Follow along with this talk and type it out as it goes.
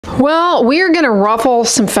Well, we are going to ruffle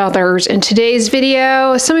some feathers in today's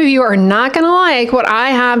video. Some of you are not going to like what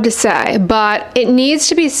I have to say, but it needs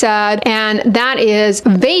to be said, and that is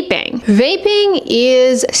vaping. Vaping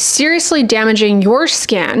is seriously damaging your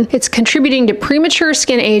skin. It's contributing to premature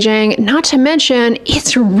skin aging, not to mention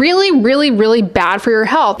it's really bad for your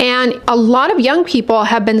health. And a lot of young people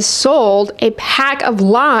have been sold a pack of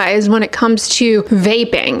lies when it comes to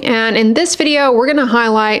vaping. And in this video, we're going to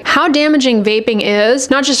highlight how damaging vaping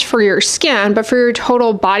is, not just for your skin, but for your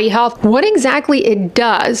total body health, what exactly it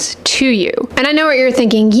does to you. And I know what you're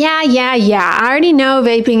thinking, yeah, I already know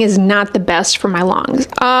vaping is not the best for my lungs.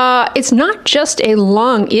 It's not just a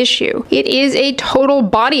lung issue. It is a total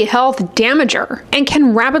body health damager and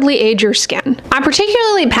can rapidly age your skin. I'm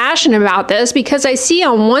particularly passionate about this because I see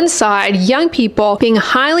on one side young people being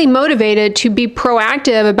highly motivated to be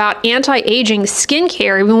proactive about anti-aging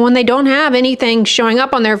skincare even when they don't have anything showing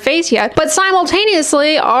up on their face yet, but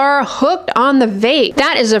simultaneously are hooked on the vape.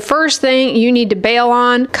 That is the first thing you need to bail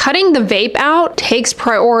on. Cutting the vape out takes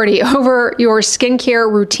priority over your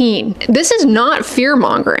skincare routine. This is not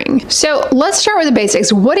fear-mongering. So let's start with the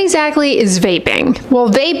basics. What exactly is vaping? Well,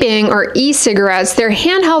 vaping or e-cigarettes, they're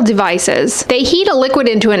handheld devices. They heat a liquid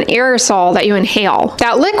into an aerosol that you inhale.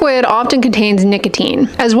 That liquid often contains nicotine,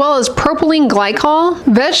 as well as propylene glycol,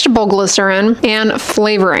 vegetable glycerin, and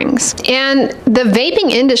flavorings. And the vaping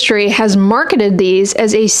industry has marketed these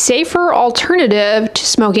as a safer alternative to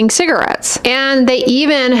smoking cigarettes. And they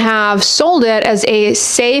even have sold it as a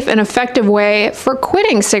safe and effective way for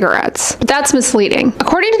quitting cigarettes. But that's misleading.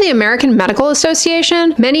 According to the American Medical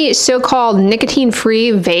Association, many so-called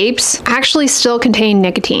nicotine-free vapes actually still contain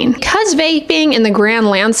nicotine. Because vaping in the grand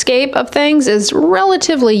landscape of things is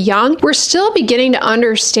relatively young, we're still beginning to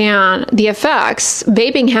understand the effects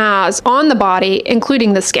vaping has on the body,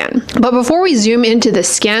 including the skin. But before we zoom into the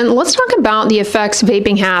skin, let's talk about the effects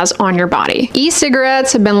vaping has on your body.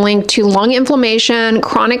 E-cigarettes have been linked to lung inflammation,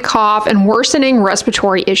 chronic cough, and worsening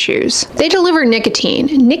respiratory issues. They deliver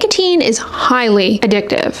nicotine. Nicotine is highly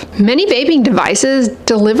addictive. Many vaping devices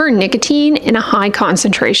deliver nicotine in a high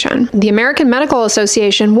concentration. The American Medical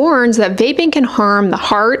Association warns that vaping can harm the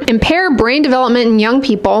heart, impair brain development in young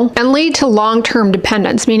people, and lead to long-term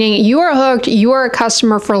dependence, meaning you are hooked, you are a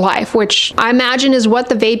customer for life, which I imagine is what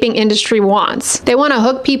the vaping industry wants. They want to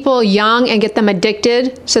hook people young and get them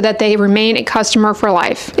addicted so that they remain a customer for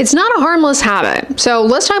life. It's not a harmless habit. So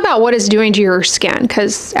let's talk about what it's doing to your skin,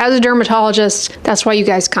 because as a dermatologist, that's why you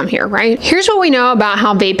guys come here, right? Here's what we know about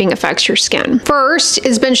how vaping affects your skin. First,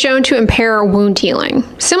 it's been shown to impair wound healing.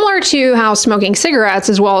 Similar to how smoking cigarettes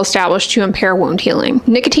is well established to impair wound healing.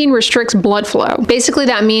 Nicotine restricts blood flow. Basically,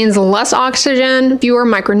 that means less oxygen, fewer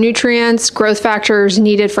micronutrients, growth factors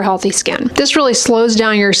needed for healthy skin. This really slows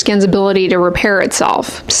down your skin's ability to repair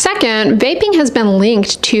itself. Second, vaping has been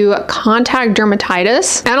linked to contact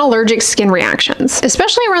dermatitis and allergic skin reactions,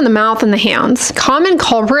 especially around the mouth and the hands. Common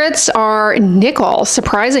culprits are nickel,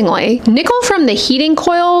 surprisingly. Nickel from the heating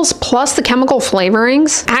coils plus the chemical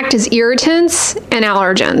flavorings act as irritants and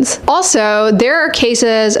allergens. Also, there are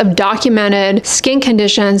cases of documented skin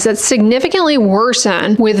conditions that significantly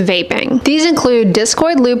worsen with vaping. These include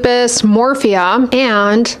discoid lupus, morphea,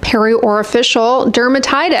 and periorificial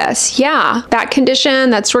dermatitis. Yeah, that condition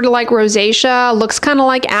that's sort of like rosacea, looks kind of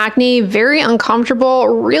like acne, very uncomfortable,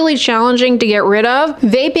 really challenging to get rid of.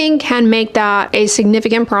 Vaping can make that a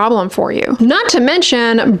significant problem for you. Not to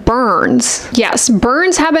mention burns. Yes,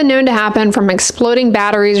 burns have been known to happen from exploding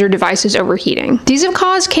batteries or devices overheating. These have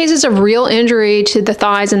caused cases of real injury to the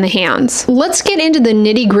thighs and the hands. Let's get into the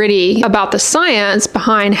nitty-gritty about the science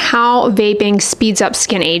behind how vaping speeds up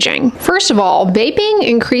skin aging. First of all, vaping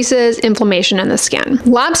increases inflammation in the skin.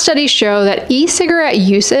 Lab studies show that e-cigarette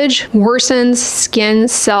usage worsens skin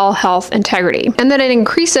cell health integrity, and that it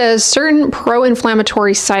increases certain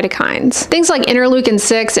pro-inflammatory cytokines, things like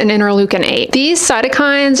interleukin-6 and interleukin-8. These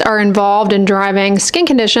cytokines are involved in driving skin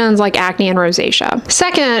conditions like acne and rosacea.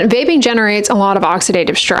 Second, vaping generates a lot of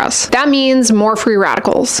oxidative stress. That means more free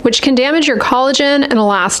radicals, which can damage your collagen and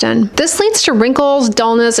elastin. This leads to wrinkles,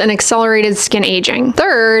 dullness, and accelerated skin aging.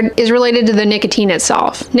 Third is related to the nicotine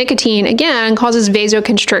itself. Nicotine, again, causes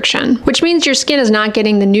vasoconstriction, which means your skin is not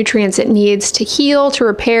getting the nutrients it needs to heal, to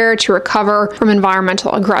repair, to recover from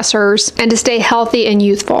environmental aggressors, and to stay healthy and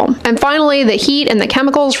youthful. And finally, the heat and the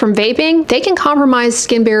chemicals from vaping, they can compromise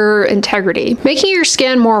skin barrier integrity, making your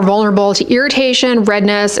skin more vulnerable to irritation,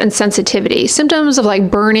 redness, and sensitivity, symptoms of like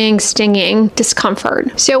burning, stinging,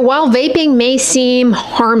 discomfort. So while vaping may seem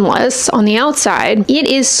harmless on the outside, it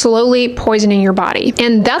is slowly poisoning your body.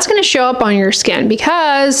 And that's going to show up on your skin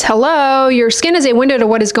because, hello, your skin is a window to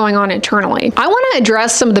what is going on internally. I want to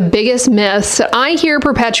address some of the biggest myths that I hear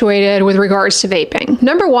perpetuated with regards to vaping.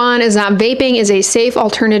 Number one is that vaping is a safe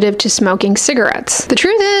alternative to smoking cigarettes. The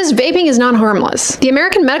truth is, vaping is not harmless. The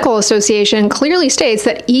American Medical Association clearly states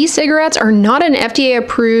that e-cigarettes are not an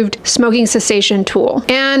FDA-approved smoking cessation tool,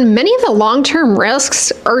 and many of the long-term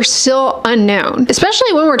risks are still unknown,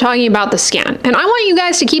 especially when we're talking about the skin. And I want you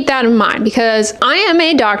guys to keep that in mind, because I am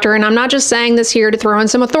a doctor and I'm not just saying this here to throw in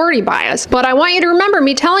some authority bias, but I want you to remember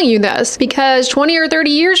me telling you this, because 20 or 30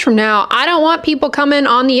 years from now, I don't want people coming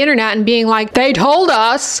on the internet and being like, they told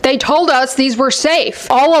us these were safe.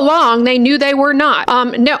 All along, they knew they were not.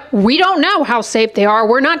 No, we don't know how safe they are.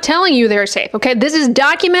 We're not telling you they're safe, okay? This is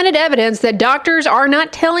documented evidence that doctors are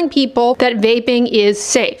not telling people that vaping is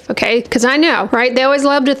safe, okay? Because I know, right? They always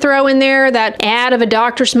love to throw in there that ad of a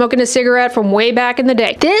doctor smoking a cigarette from way back in the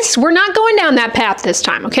day. We're not going down that path this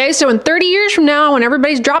time, okay? So in 30 years from now, when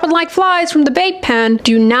everybody's dropping like flies from the vape pen,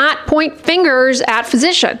 do not point fingers at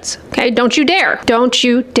physicians, okay? Don't you dare. Don't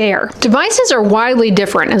you dare. Devices are widely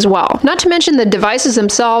different as well. Not to mention the devices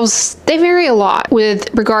themselves, they vary a lot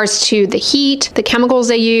with regards to the heat, the chemicals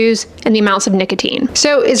they use, and the amounts of nicotine.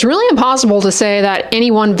 So it's really impossible to say that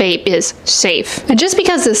any one vape is safe. And just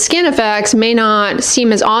because the skin effects may not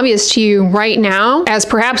seem as obvious to you right now as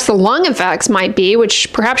perhaps the lung effects might be,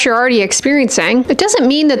 which perhaps you're already experiencing, it doesn't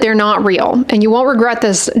mean that they're not real, and you won't regret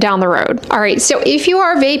this down the road. All right, so if you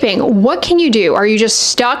are vaping, what can you do? Are you just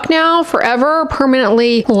stuck now forever,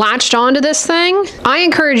 permanently latched onto this thing? I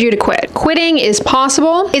encourage you to quit. Quitting is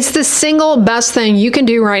possible. It's the single best thing you can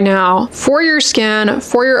do right now for your skin,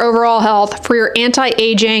 for your overall health, for your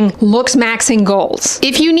anti-aging, looks maxing goals.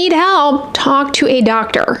 If you need help, talk to a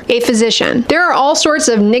doctor, a physician. There are all sorts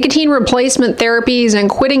of nicotine replacement therapies and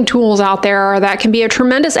quitting tools out there that can be a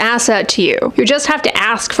tremendous asset to you. You just have to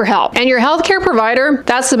ask for help. And your healthcare provider,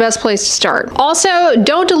 that's the best place to start. Also,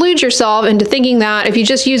 don't delude yourself into thinking that if you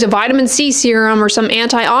just use a vitamin C serum or some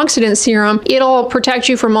antioxidant serum, it'll protect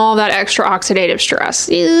you from all that extra oxidative stress.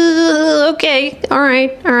 Okay, all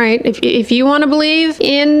right. If you want to believe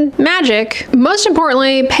in magic, most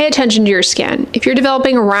importantly, pay attention to your skin. If you're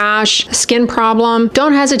developing a rash, a skin problem,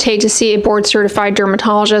 don't hesitate to see a board-certified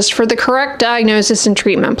dermatologist for the correct diagnosis and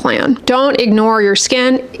treatment plan. Don't ignore your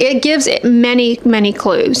skin. It gives it many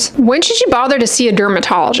clues. When should you bother to see a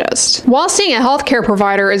dermatologist? While seeing a healthcare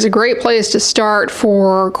provider is a great place to start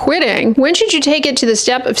for quitting, when should you take it to the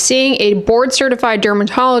step of seeing a board-certified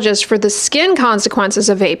dermatologist for the skin consequences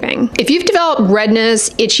of vaping? If you've developed redness,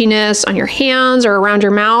 itchiness on your hands or around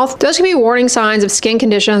your mouth, those can be warning signs of skin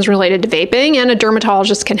conditions related to vaping, and a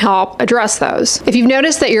dermatologist can help address those. If you've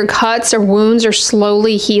noticed that your cuts or wounds are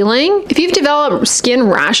slowly healing, if you've developed skin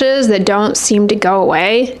rashes that don't seem to go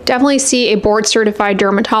away, definitely see a board-certified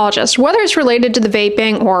dermatologist, whether it's related to the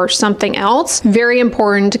vaping or something else. Very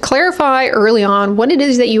important to clarify early on what it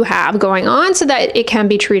is that you have going on so that it can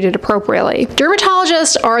be treated appropriately.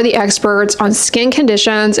 Dermatologists are the experts on skin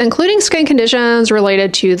conditions, including skin conditions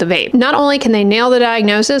related to the vape. Not only can they nail the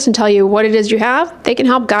diagnosis and tell you what it is you have, they can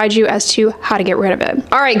help guide you as to how to get rid of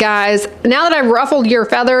it. All right, guys, now that I've ruffled your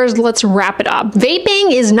feathers, let's wrap it up.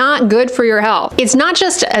 Vaping is not good for your health. It's not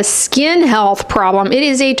just a skin health problem, it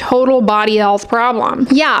is a total body health problem.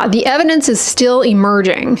 Yeah, the evidence is still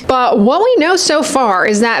emerging, but what we know so far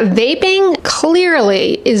is that vaping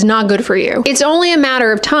clearly is not good for you. It's only a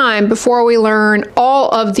matter of time before we learn all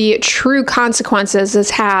of the true consequences this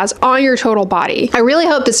has on your total body. I really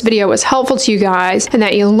hope this video was helpful to you guys and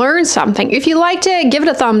that you learned something. If you liked it, give it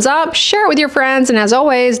a thumbs up, share it with your friends, and as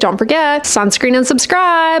always, don't forget, sunscreen and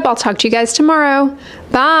subscribe. I'll talk to you guys tomorrow.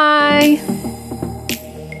 Bye!